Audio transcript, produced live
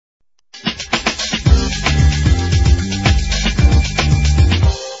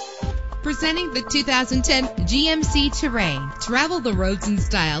Presenting the 2010 GMC Terrain. Travel the roads in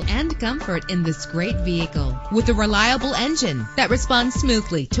style and comfort in this great vehicle with a reliable engine that responds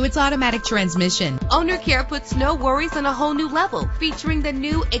smoothly to its automatic transmission. Owner care puts no worries on a whole new level, featuring the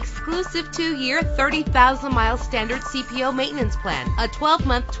new exclusive 2-year, 30,000-mile standard CPO maintenance plan, a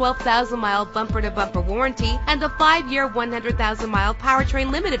 12-month, 12,000-mile bumper-to-bumper warranty, and a 5-year, 100,000-mile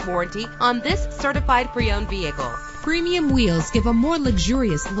powertrain limited warranty on this certified pre-owned vehicle. Premium wheels give a more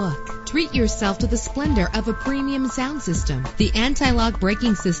luxurious look. Treat yourself to the splendor of a premium sound system. The anti-lock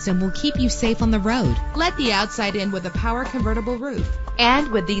braking system will keep you safe on the road. Let the outside in with a power convertible roof. And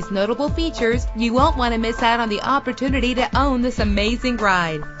with these notable features, you won't want to miss out on the opportunity to own this amazing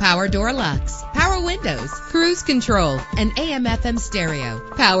ride. Power door locks, power windows, cruise control, an AM/FM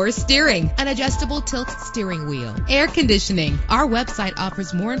stereo, power steering, an adjustable tilt steering wheel, air conditioning. Our website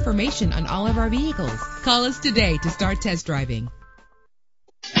offers more information on all of our vehicles. Call us today to start test driving.